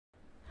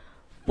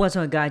What's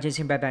up, guys? Just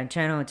here back on the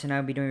channel, and tonight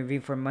I'll be doing a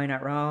review for Monday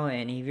Night Raw.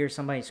 And if you hear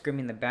somebody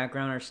screaming in the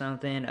background or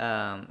something,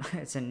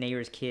 it's a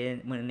neighbor's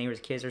kid, one of the neighbor's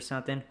kids or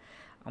something.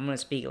 I'm gonna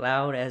speak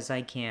loud as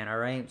I can. All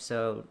right,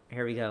 so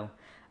here we go.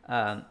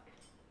 Um,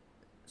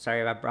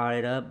 Sorry if I brought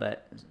it up,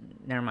 but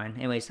never mind.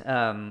 Anyways, we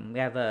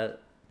have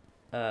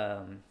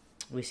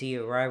we see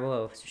a arrival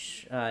of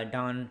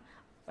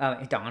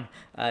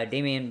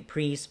Damian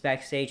Priest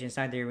backstage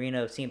inside the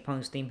arena of CM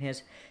Punk's theme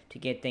hits to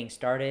get things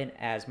started.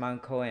 As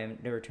Monko and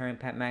the returning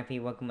Pat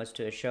McAfee welcome us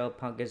to a show,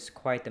 Punk is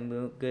quite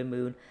the good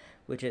mood,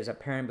 which is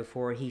apparent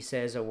before he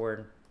says a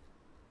word.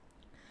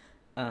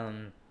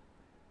 Punk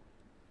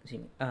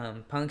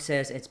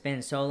says it's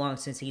been so long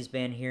since he's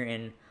been here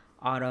in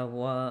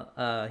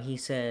Ottawa. He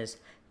says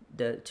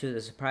to the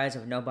surprise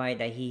of nobody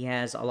that he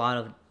has a lot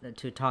of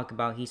to talk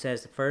about. He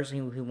says the first he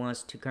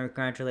wants to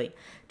congratulate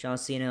John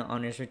Cena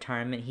on his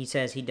retirement. He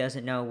says he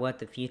doesn't know what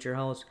the future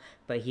holds,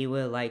 but he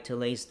would like to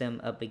lace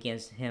them up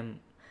against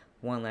him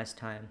one last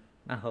time.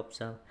 I hope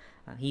so.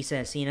 He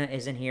says Cena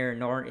isn't here,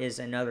 nor is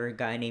another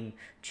guy named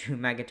Drew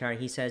McIntyre.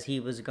 He says he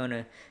was going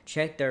to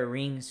check their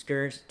ring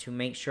skirts to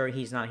make sure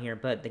he's not here,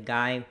 but the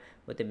guy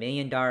with the $1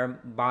 million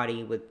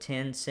body with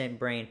 10-cent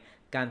brain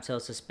got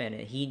himself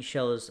suspended. He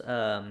shows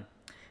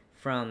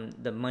from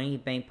the Money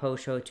Bank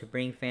post show to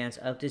bring fans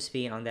up to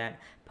speed on that.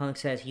 Punk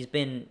says he's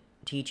been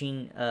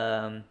teaching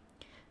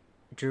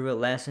Drew a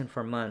lesson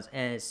for months,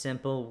 and it's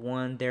simple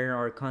one: there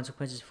are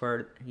consequences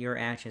for your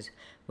actions.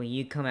 When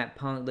you come at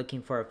Punk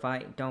looking for a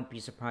fight, don't be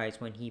surprised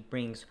when he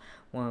brings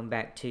one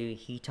back too.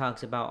 He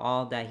talks about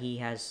all that he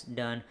has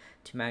done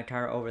to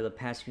McIntyre over the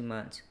past few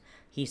months.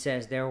 He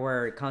says there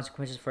were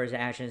consequences for his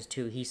actions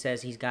too. He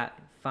says he got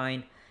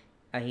fined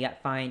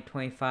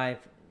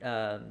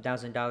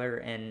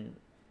 $25,000 and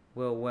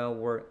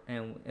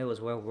it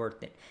was well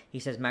worth it. He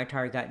says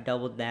McIntyre got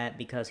doubled that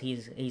because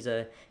he's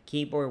a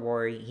keyboard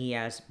warrior. He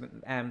asked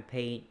Adam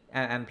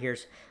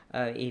Pearce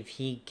if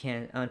he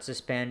can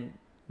unsuspend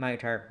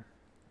McIntyre.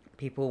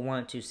 People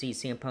want to see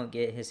CM Punk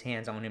get his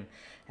hands on him.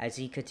 As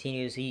he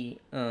continues, he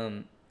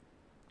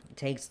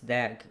takes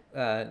that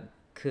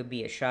could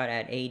be a shot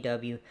at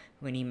AEW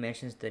when he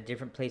mentions the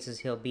different places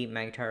he'll beat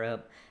McIntyre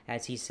up.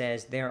 As he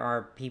says, there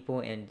are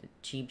people in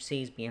cheap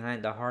seats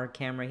behind the hard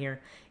camera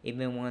here.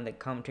 Even one of the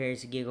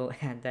commentators giggle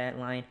at that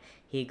line.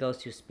 He goes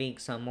to speak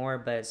some more,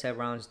 but Seth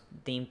Rollins'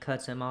 theme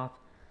cuts him off.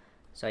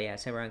 So yeah,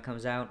 Seth Rollins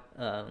comes out.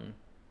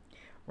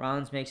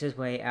 Rollins makes his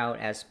way out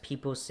as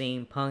people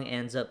sing. Punk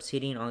ends up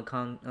sitting on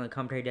the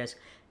commentary desk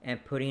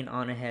and putting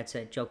on a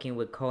headset, joking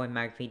with Cole and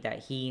McAfee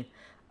that he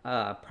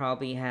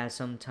probably has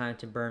some time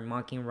to burn,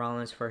 mocking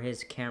Rollins for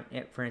his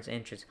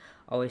entrance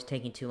always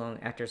taking too long.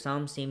 After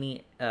some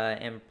seeming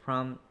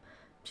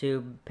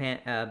impromptu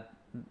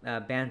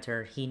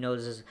banter, he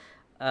notices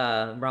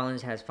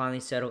Rollins has finally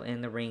settled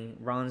in the ring.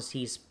 Rollins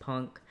sees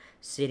Punk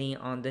sitting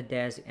on the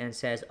desk and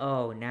says,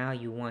 "Oh, now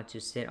you want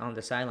to sit on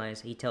the sidelines."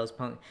 He tells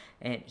Punk,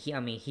 and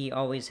he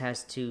always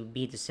has to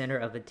be the center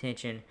of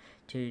attention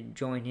to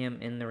join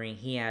him in the ring.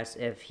 He asks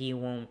if he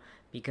won't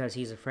because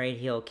he's afraid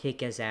he'll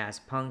kick his ass.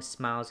 Punk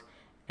smiles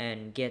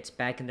and gets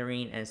back in the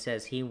ring and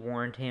says he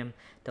warned him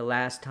the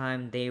last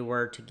time they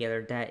were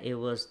together that it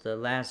was the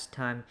last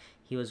time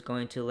he was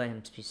going to let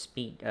him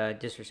speak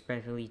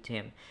disrespectfully to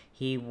him.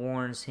 He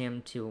warns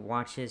him to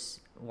watch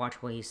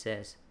what he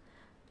says.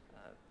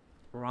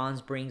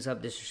 Rollins brings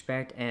up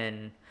disrespect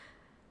and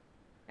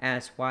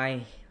asks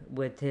why,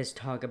 with his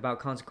talk about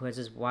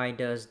consequences, why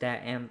does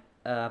that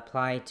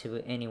apply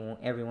to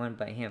everyone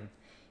but him?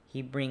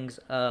 He brings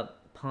up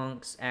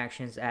Punk's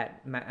actions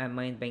at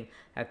Money in the Bank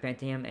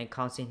affecting him and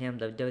costing him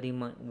the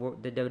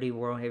WWE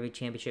World Heavyweight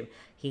Championship.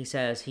 He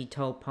says he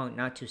told Punk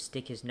not to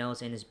stick his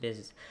nose in his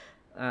business.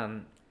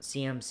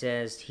 CM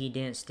says he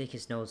didn't stick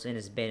his nose in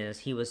his business.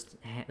 He was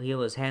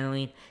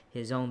handling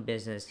his own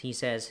business. He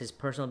says he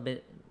says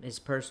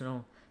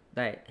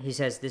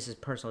this is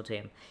personal to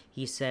him.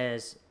 He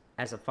says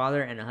as a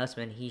father and a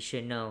husband he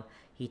should know.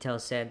 He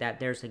tells Seth that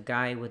there's a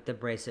guy with the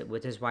bracelet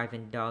with his wife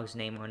and dog's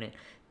name on it.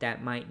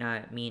 That might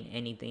not mean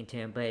anything to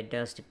him, but it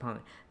does to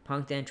Punk.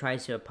 Punk then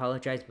tries to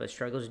apologize, but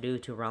struggles due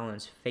to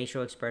Rollins'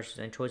 facial expressions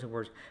and choice of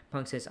words.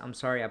 Punk says, "I'm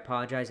sorry, I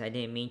apologize. I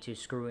didn't mean to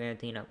screw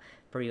anything up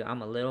for you.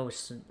 I'm a little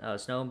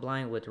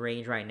snowblind with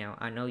rage right now.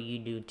 I know you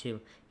do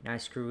too, and I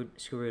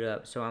screwed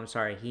up, so I'm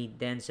sorry." He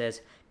then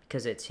says,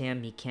 because it's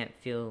him, he can't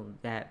feel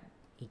that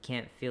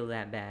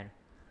bad.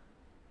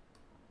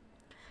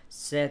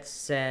 Seth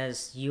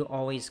says, "You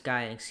always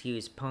got an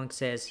excuse." Punk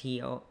says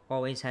he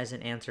always has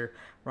an answer.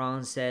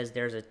 Rollins says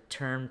there's a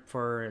term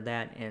for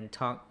that and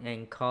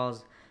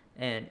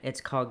it's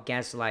called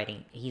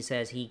gaslighting. He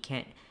says he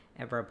can't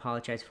ever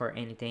apologize for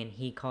anything.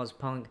 He calls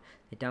Punk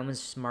the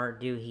dumbest smart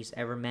dude he's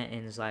ever met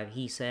in his life.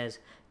 He says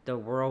the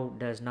world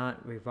does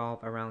not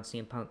revolve around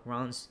CM Punk.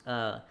 Rollins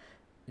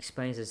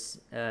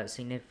explains the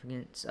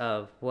significance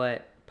of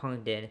what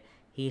Punk did.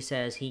 He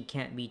says he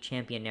can't be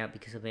champion now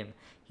because of him.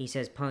 He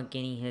says Punk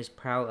getting his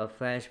proud of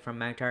flesh from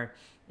McIntyre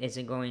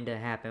isn't going to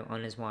happen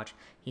on his watch.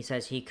 He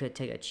says he could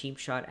take a cheap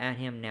shot at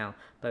him now,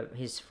 but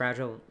his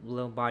fragile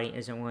little body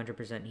isn't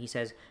 100%. He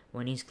says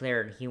when he's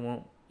cleared, he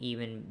won't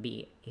even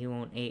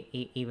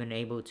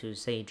able to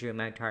say Drew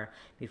McIntyre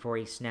before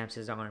he snaps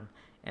his arm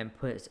and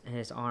puts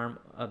his arm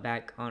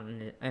back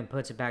on and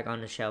puts it back on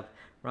the shelf.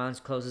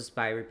 Rollins closes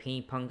by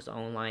repeating Punk's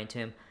own line to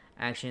him: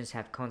 "Actions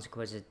have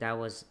consequences." That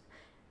was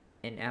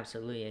an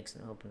absolutely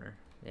excellent opener.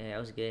 Yeah, that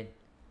was good.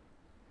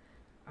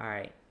 All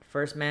right,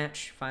 first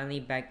match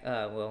finally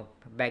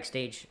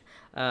backstage.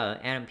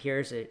 Adam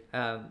Pearce.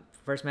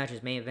 First match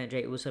is main event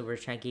Jey Uso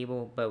versus Chad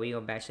Gable, but we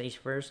go backstage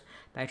first.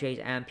 Backstage,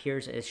 Adam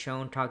Pearce is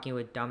shown talking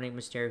with Dominic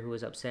Mysterio, who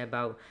is upset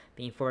about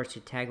being forced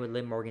to tag with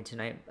Liv Morgan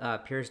tonight.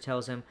 Pearce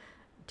tells him,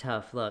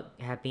 "Tough luck,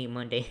 happy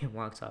Monday," and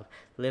walks off.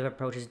 Liv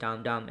approaches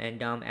Dom, and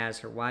Dom asks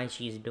her why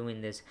she's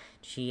doing this.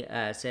 She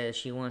says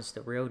she wants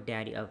the real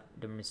daddy of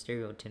the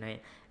Mysterio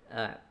tonight.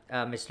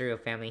 Mysterio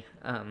family.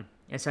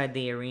 Inside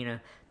the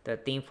arena, the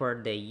theme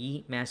for the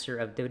Yeet Master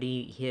of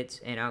WWE hits,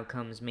 and out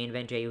comes main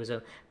event Jey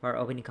Uso for our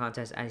opening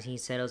contest as he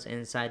settles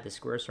inside the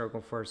square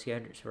circle for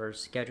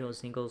scheduled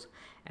singles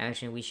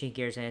action. We shift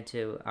gears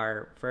into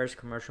our first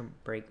commercial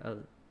break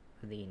of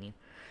the evening.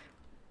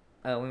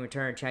 When we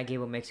return, Chad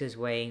Gable makes his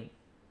way.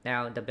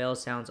 Now the bell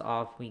sounds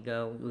off. We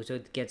go. Uso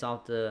gets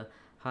off the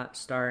hot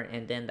start,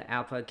 and then the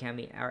Alpha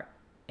Academy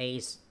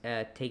Ace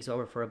takes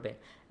over for a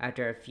bit.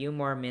 After a few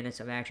more minutes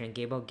of action,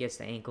 Gable gets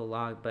the ankle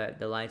lock, but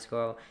the lights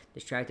go out.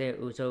 Distracted,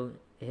 Uso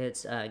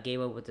hits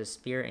Gable with a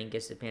spear and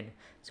gets the pin.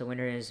 So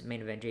winner is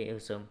main event Jey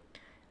Uso.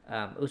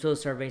 Uso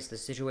surveys the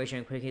situation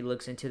and quickly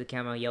looks into the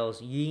camera,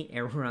 yells "Yeet,"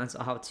 and runs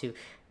off to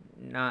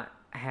not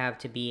have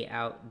to be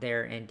out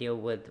there and deal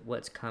with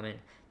what's coming.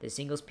 The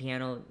singles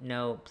piano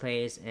note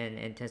plays and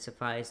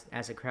intensifies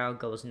as the crowd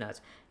goes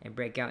nuts and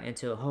break out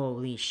into a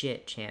 "holy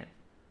shit" chant.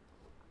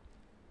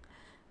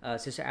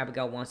 Sister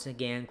Abigail once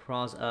again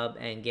crawls up,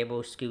 and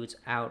Gable scoots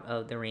out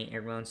of the ring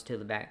and runs to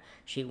the back.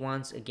 She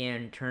once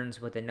again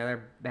turns with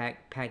another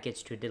back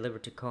package to deliver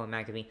to Cole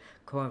McAfee.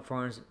 Cole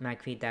informs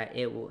McAfee that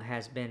it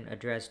has been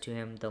addressed to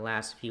him the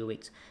last few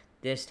weeks.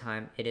 This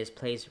time, it is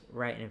placed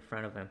right in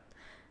front of him.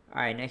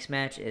 Alright, next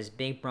match is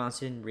Big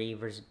Bronson Reed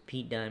versus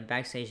Pete Dunne.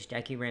 Backstage,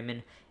 Jackie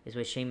Raymond is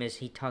with Sheamus.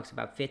 He talks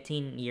about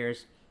 15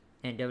 years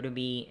in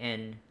WWE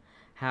and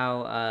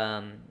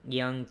how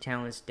young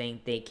talents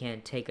think they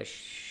can take a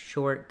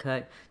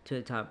shortcut to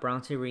the top.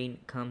 Bronson Reed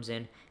comes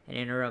in and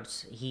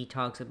interrupts. He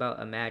talks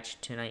about a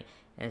match tonight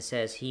and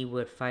says he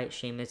would fight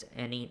Sheamus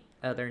any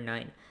other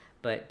night,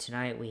 but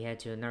tonight we head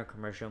to another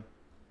commercial.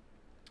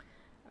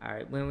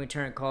 Alright, when we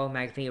return, Cole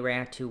McAfee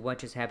react to what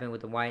just happened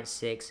with the White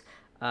Six,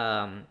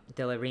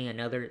 delivering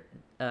another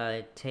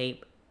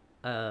tape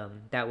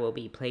that will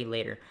be played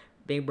later.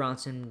 Big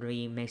Bronson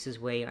Reed makes his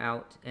way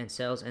out and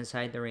settles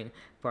inside the ring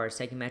for our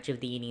second match of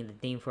the evening. The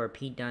theme for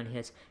Pete Dunne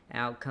hits.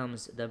 Out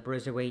comes the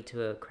Bruiserweight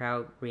to a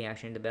crowd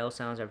reaction. The bell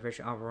sounds are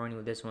official overrunning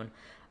with this one.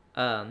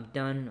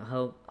 Dunne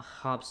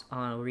hops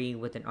on Reed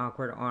with an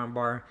awkward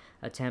armbar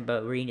attempt,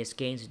 but Reed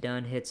escapes.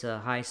 Dunne hits a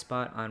high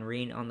spot on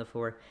Reed on the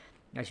floor.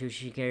 As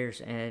she cares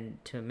and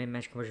to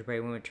mid-match commercial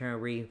break, when we return,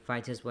 Reed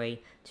fights his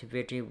way to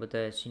victory with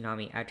a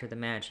tsunami. After the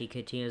match, he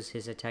continues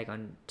his attack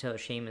until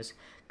Sheamus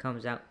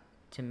comes out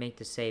to make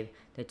the save.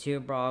 The two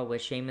brawl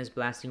with Sheamus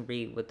blasting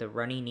Reed with a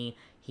running knee.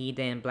 He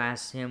then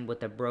blasts him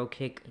with a bro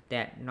kick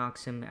that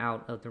knocks him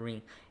out of the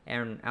ring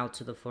and out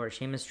to the floor.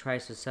 Sheamus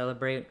tries to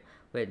celebrate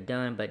with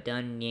Dunne, but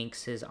Dunne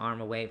yanks his arm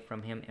away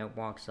from him and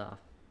walks off.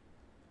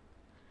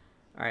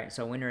 Alright,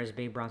 so winner is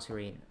Big Bronson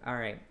Reed.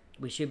 Alright,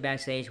 we shoot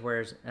backstage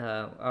where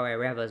alright,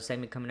 we have a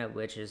segment coming up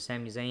which is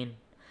Sami Zayn.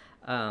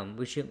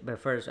 We shoot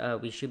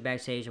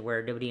backstage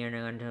where WWE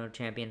Intercontinental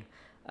Champion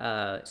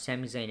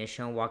Sami Zayn is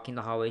shown walking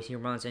the hallways. He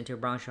runs into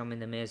Braun Strowman,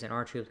 The Miz, and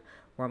R-Truth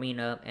warming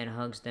up and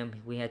hugs them.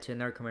 We head to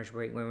another commercial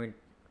break. When we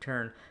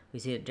return, we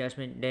see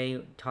Judgment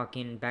Day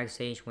talking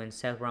backstage when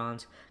Seth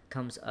Rollins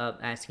comes up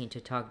asking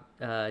to talk.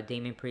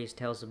 Damian Priest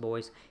tells the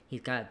boys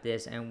he's got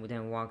this and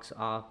then walks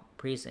off.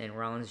 Priest and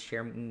Rollins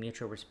share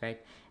mutual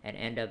respect and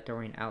end up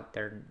throwing out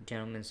their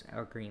gentleman's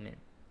agreement.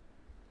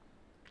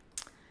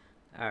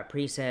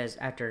 Priest says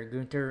after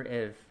Gunther,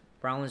 if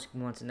Rollins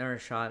wants another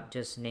shot,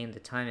 just name the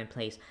time and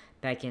place.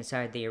 Back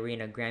inside the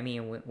arena, Grammy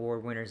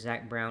Award winner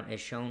Zach Brown is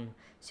shown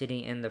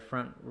sitting in the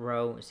front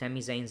row.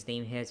 Sami Zayn's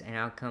theme hits, and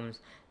out comes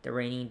the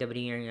reigning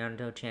WWE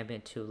Intercontinental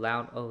Champion to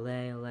loud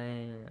 "Ole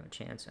Ole"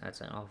 chants.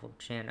 That's an awful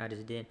chant I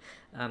just did.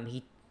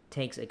 He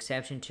takes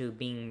exception to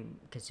being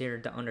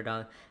considered the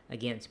underdog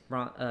against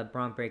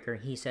Braun Breaker.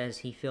 He says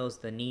he feels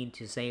the need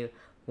to say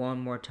one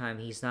more time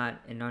he's not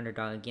an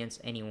underdog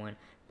against anyone.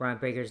 Braun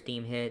Breaker's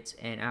theme hits,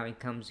 and out he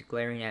comes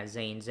glaring at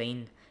Zayn.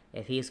 Zayn,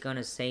 if he's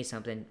gonna say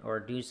something or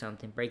do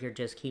something, Breaker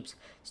just keeps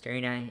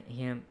staring at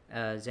him.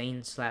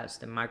 Zayn slaps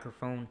the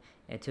microphone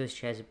into his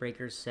chest.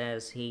 Breaker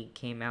says he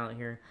came out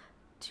here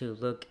to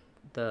look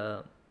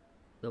the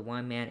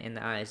one man in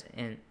the eyes,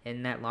 and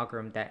in that locker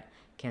room that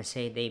can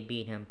say they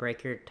beat him.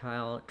 Breaker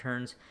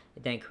turns,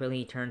 then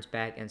quickly turns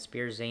back and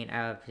spears Zayn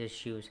out of his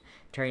shoes.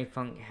 Terry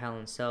Funk Hell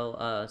in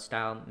Cell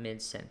style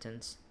mid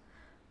sentence.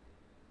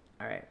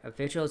 Alright,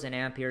 officials and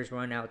Amperes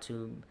run out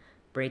to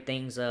break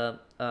things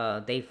up.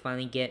 They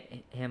finally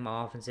get him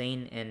off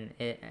Zayn, and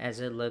as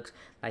it looks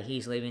like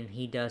he's leaving,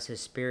 he does his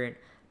sprint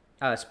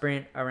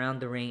around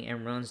the ring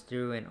and runs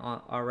through and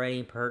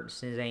already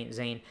hurts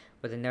Zayn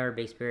with another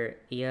big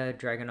spirit. Ilya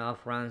Dragunov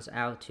runs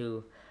out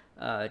to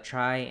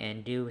try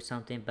and do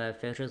something, but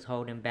officials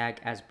hold him back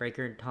as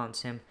Breaker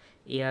taunts him.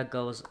 Ilya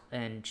goes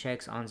and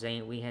checks on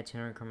Zayn. We head to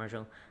another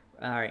commercial.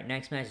 Alright,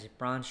 next match is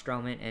Braun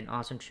Strowman and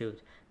Awesome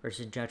Truth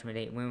versus Judgment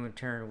Day. When we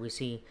return, we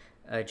see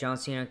John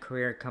Cena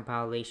career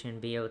compilation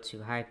video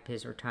to hype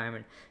his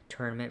retirement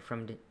tournament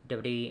from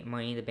WWE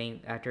Money in the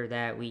Bank. After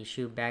that, we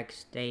shoot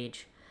backside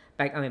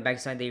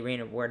the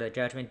arena where the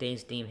Judgment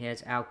Day's team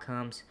heads. Out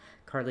comes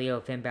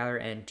Carlito, Finn Balor,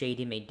 and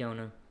JD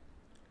McDonough.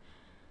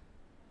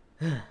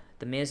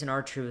 The Miz and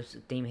R-Truth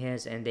theme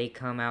hits, and they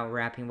come out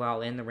rapping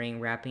while in the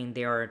ring. Rapping,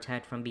 they are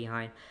attacked from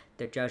behind.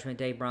 The Judgment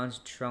Day, Braun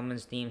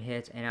Strowman's theme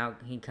hits, and out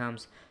he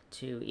comes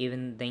to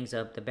even things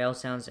up. The bell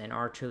sounds, and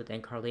R-Truth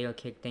and Carlito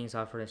kick things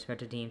off for the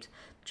respective teams.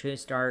 The Truth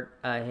start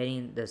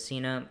hitting the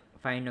Cena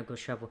Fighting Knuckle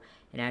Shuffle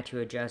and add to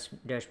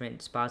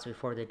adjustment spots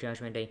before the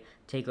Judgment Day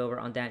take over.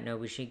 On that note,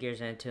 we shift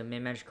gears into a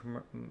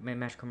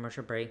mid-match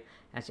commercial break.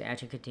 As the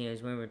action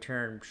continues, when we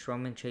return,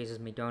 Strowman chases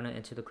McDonough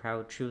into the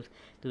crowd. Truth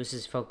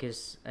loses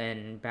focus,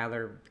 and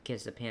Balor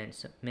gets the pin.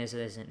 So Miz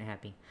isn't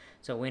happy.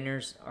 So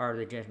winners are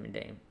the Judgment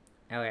Day.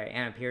 Alright,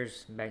 Adam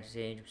Pearce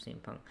backstage with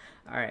CM Punk.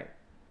 Alright.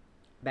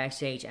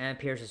 Backstage, Adam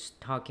Pearce is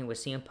talking with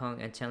CM Punk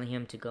and telling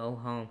him to go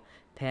home,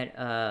 pet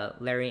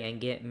Larry,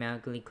 and get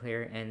medically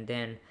clear, and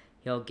then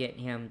he'll get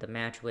him the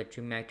match with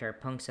Drew McIntyre.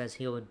 Punk says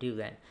he will do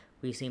that.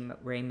 We see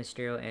Rey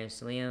Mysterio and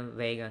Zelina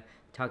Vega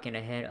talking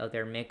ahead of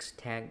their mixed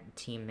tag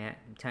team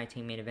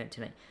main event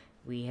tonight.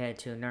 We head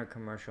to another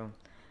commercial.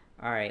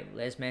 Alright,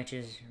 next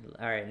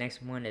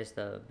one is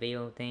the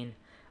video thing.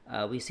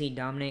 We see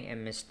Dominic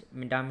and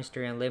Dominic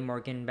Mysterio and Liv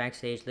Morgan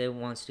backstage. Liv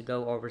wants to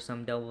go over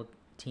some double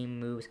team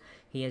moves.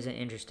 He isn't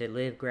interested.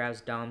 Liv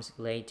grabs Dom's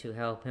leg to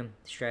help him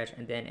stretch,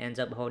 and then ends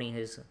up holding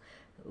his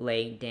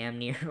leg damn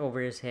near over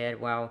his head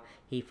while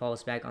he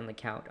falls back on the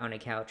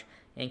couch.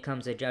 In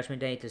comes the Judgment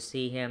Day to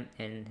see him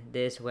in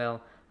this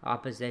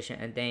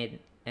opposition,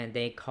 and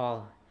they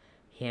call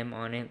him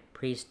on it.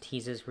 Priest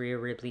teases Rhea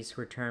Ripley's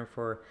return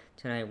for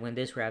tonight. When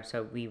this wraps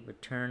up, we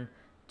return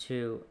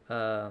to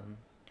Cole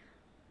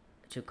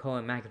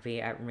and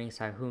McAfee at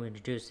ringside, who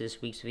introduced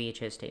this week's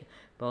VHS tape.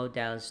 Bo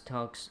Dallas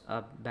talks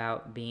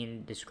about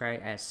being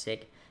described as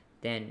sick.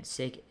 Then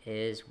sick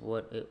is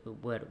what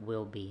it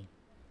will be.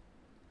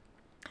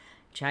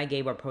 Chad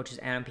Gable approaches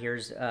Adam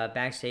Pearce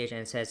backstage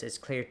and says it's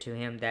clear to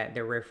him that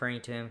they're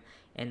referring to him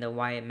in the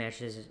Wyatt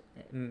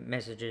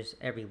messages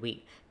every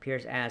week.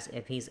 Pearce asks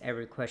if he's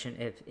ever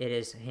questioned if it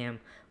is him,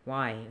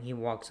 why. He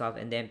walks off,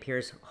 and then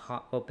Pearce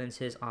opens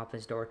his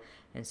office door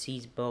and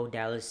sees Bo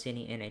Dallas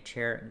sitting in a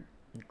chair.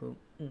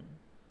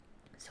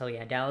 So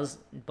yeah,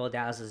 Bo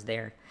Dallas is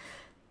there.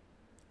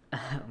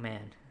 Oh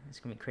man,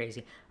 it's gonna be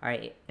crazy.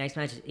 Alright, next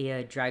match is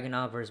Ilya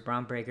Dragunov versus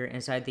Bron Breakker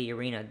inside the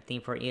arena. The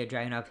theme for Ilya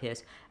Dragunov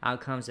hits.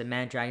 Out comes the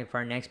Mad Dragon for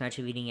our next match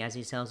leading as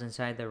he sells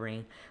inside the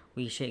ring.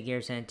 We shift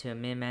gears into a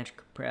mid-match,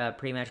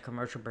 pre-match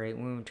commercial break.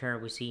 When we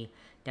return, we see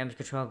Damage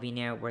Control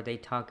vignette where they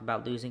talk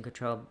about losing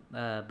control,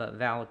 but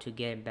vow to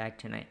get it back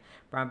tonight.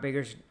 Bron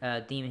Breakker's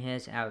theme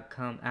hits. Out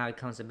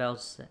comes the bell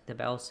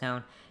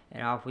sound,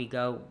 and off we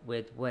go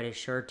with what is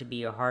sure to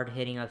be a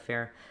hard-hitting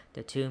affair.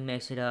 The two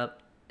mix it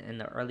up in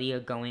the earlier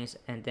goings,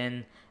 and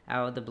then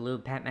out of the blue,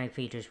 Pat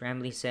McAfee just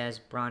randomly says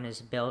Braun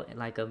is built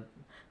like a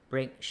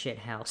brick shit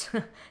house,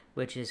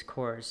 which is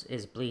course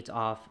is bleeds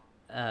off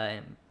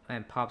and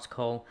pops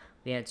Cole.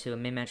 We head to a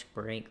mid-match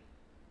break.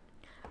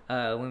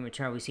 When we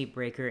return, we see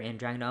Breakker and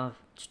Dragunov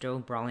still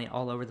brawling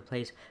all over the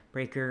place.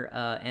 Breakker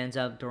ends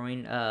up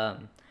throwing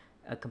a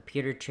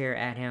computer chair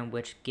at him,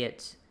 which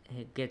gets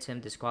him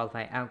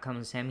disqualified. Out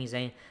comes Sami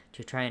Zayn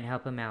to try and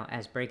help him out.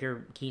 As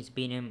Breakker keeps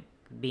beating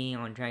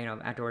on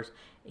Dragunov afterwards,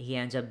 he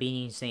ends up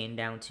beating Zayn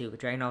down too.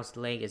 Dragunov's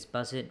leg is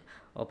busted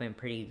open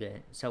pretty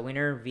good. So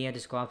winner via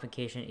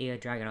disqualification, Ilya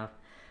Dragunov.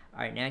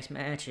 Alright, next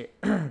match is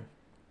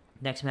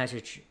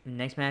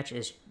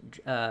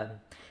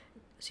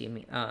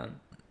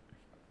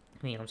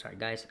I'm sorry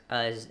guys,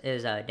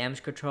 is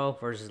Damage Control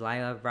versus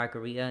Lyla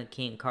Valkyria,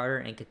 King Carter,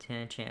 and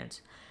Katana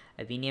Chance.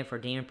 A vignette for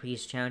Damon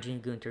Priest challenging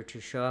Gunther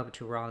to show up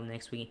to Raw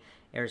next week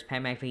airs.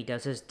 Pat McAfee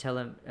does his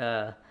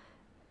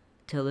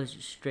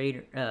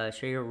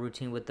straighter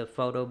routine, with the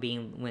photo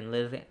being when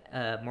Liv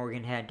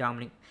Morgan had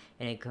Dominic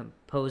in a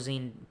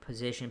composing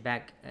position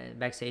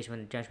backstage when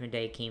the Judgment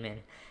Day came in,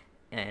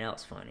 and that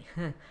was funny.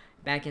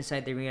 Back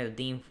inside the arena, the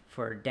theme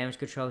for Damage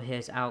Control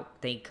hits. Out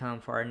they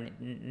come for our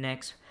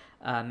next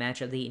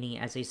match of the evening.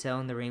 As they sell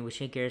in the ring, we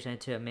shift gears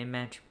into a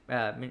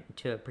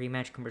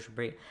pre-match commercial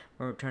break.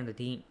 We'll return the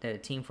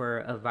team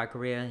for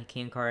Valkyria,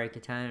 King Carter, and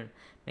Katana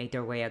make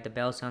their way out. The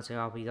bell sounds like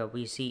off we go.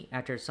 We see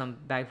after some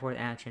back and forth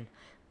action,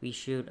 We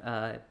shoot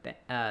to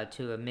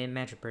a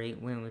mid-match break.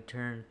 When we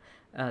return,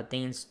 when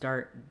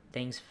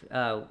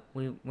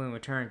we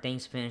return,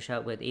 things finish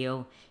up with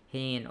Io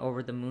hitting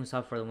over the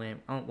moonsault for the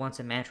win. Once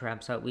the match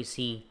wraps up, we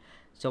see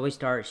Zoe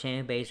Stark,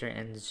 Shayna Baszler,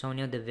 and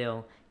Sonya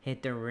Deville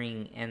hit the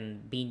ring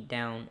and beat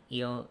down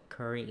Io,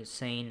 Curry,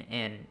 Sane,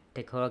 and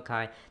Dakota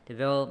Kai.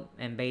 Deville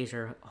and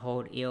Baszler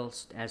hold Io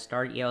as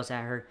Stark yells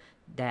at her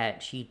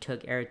that she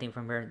took everything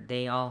from her.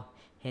 They all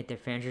hit their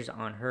finishers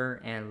on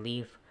her and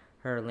leave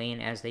her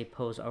laying as they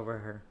pose over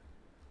her.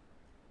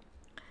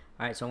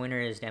 Alright, so winner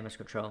is Damage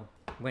Control.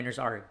 Winners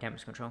are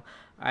Damage Control.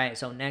 Alright,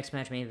 so next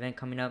match main event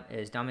coming up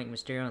is Dominic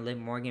Mysterio and Liv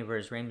Morgan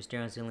versus Rey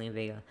Mysterio and Zelina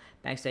Vega.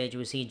 Backstage,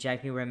 we see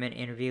Jackie Redmond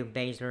interview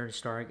Baszler,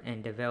 Stark,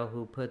 and Deville,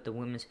 who put the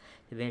women's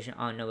division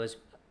on notice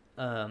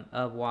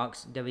of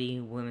Walk's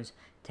WWE Women's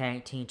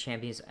Tag Team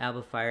Champions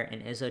Alba Fire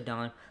and Isla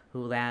Dawn,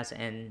 who laughs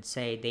and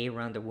say they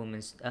run the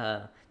women's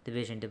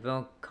division.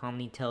 Deville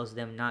calmly tells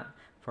them not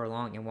for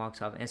long and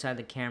walks off. Inside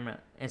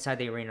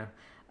the arena,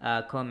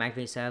 Cole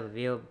McAfee set up a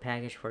video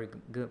package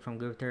from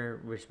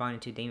Gunther, responding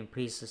to Damien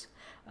Priest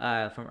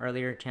from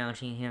earlier,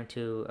 challenging him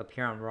to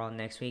appear on Raw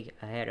next week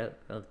ahead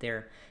of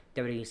their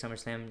WWE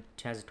SummerSlam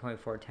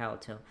 2024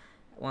 title.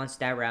 Once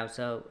that wraps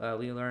up,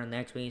 we learn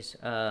next week's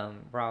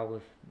Raw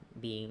will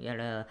be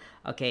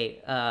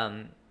okay.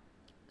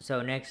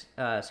 So next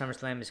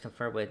SummerSlam is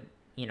confirmed with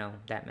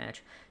that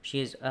match.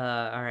 She's all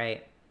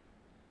right.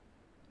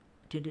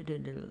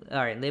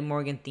 Alright, Liv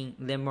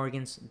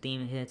Morgan's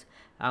theme hits.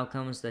 Out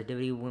comes the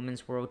WWE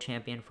Women's World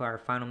Champion for our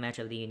final match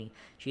of the evening.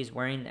 She's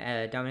wearing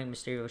a Dominic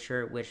Mysterio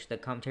shirt, which the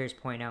commentators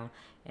point out,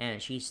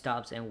 and she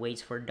stops and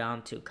waits for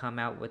Dom to come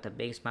out with a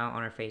big smile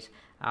on her face.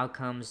 Out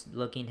comes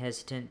looking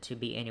hesitant to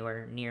be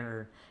anywhere near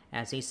her.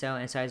 As they sell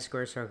inside the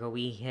square circle,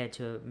 we head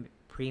to a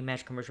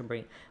pre-match commercial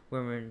break.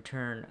 When we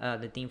return,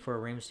 the theme for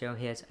Rey Mysterio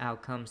hits.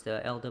 Out comes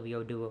the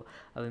LWO duo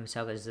of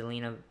himself as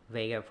Zelina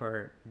Vega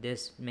for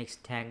this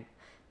mixed tag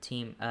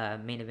team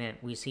main event.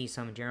 We see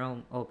some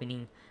general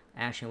opening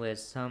action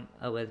with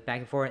back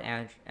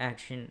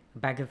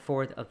and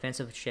forth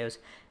offensive shifts,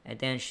 and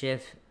then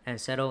shift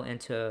and settle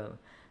into a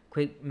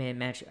quick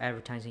mid-match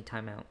advertising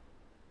timeout.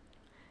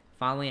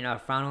 Following our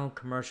final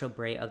commercial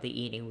break of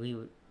the evening, we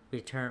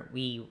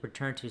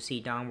return to see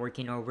Dom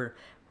working over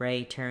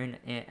Rey, tearing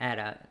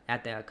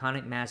at the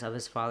iconic mask of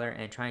his father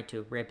and trying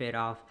to rip it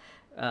off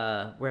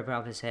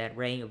his head.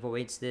 Rey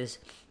avoids this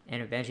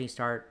and eventually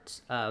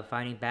starts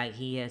fighting back.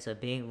 He has a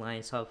big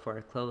line up for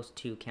a close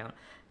 2 count.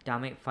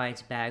 Dominic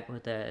fights back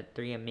with the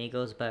 3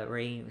 Amigos, but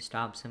Rey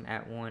stops him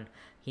at 1.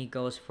 He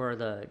goes for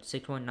the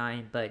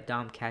 619, but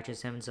Dom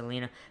catches him.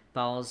 Zelina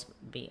falls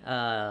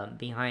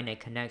behind and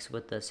connects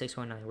with the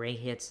 619. Rey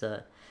hits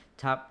the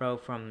top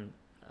rope from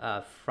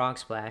Frog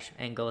Splash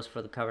and goes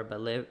for the cover, but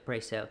Liv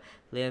breaks out.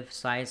 Liv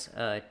slides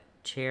a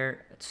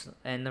chair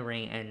in the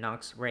ring and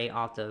knocks Rey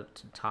off the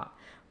top.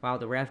 While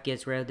the ref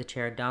gets rid of the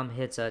chair, Dom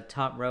hits a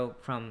top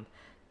rope from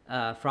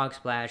Frog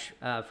Splash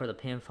for the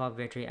pinfall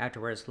victory.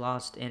 Afterwards,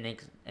 lost in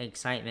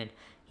excitement,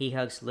 he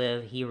hugs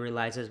Liv. He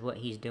realizes what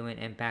he's doing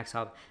and backs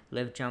off.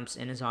 Liv jumps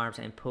in his arms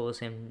and pulls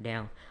him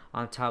down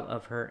on top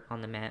of her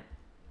on the mat.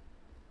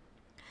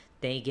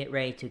 They get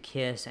ready to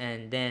kiss,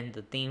 and then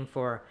the theme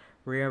for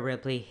Rhea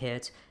Ripley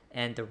hits,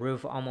 and the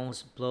roof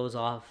almost blows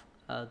off.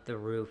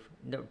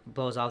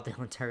 Blows off the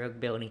entire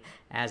building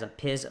as a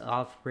pissed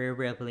off Rhea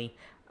Ripley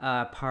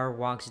power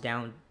walks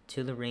down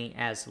to the ring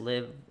as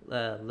Liv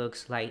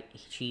looks like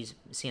she's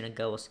seen a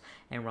ghost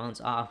and runs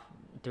off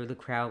through the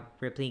crowd.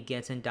 Ripley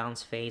gets in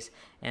Dom's face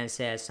and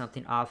says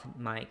something off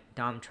mic.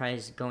 Dom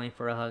tries going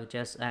for a hug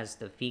just as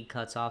the feed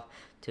cuts off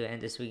to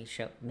end this week's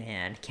show.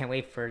 Man, can't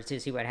wait to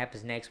see what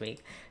happens next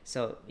week.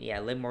 So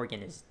yeah, Liv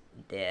Morgan is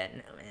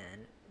dead,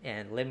 man.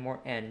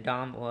 And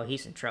Dom, well,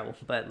 he's in trouble,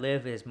 but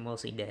Liv is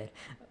mostly dead.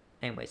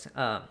 Anyways,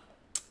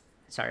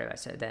 sorry if I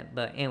said that,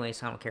 but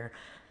anyways, I don't care.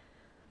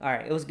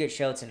 Alright, it was a good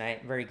show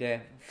tonight. Very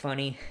good.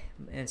 Funny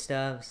and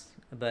stuff,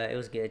 but it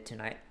was good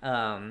tonight.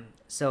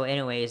 So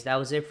anyways, that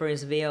was it for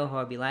this video.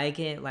 Hope you like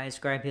it. Like,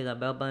 subscribe, hit the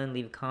bell button,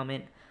 leave a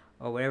comment,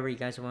 or whatever you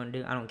guys want to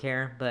do. I don't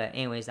care. But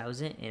anyways, that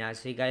was it. And I'll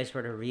see you guys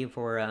for the review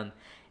for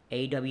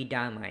AEW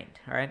Dynamite.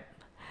 Alright?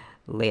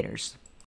 Laters.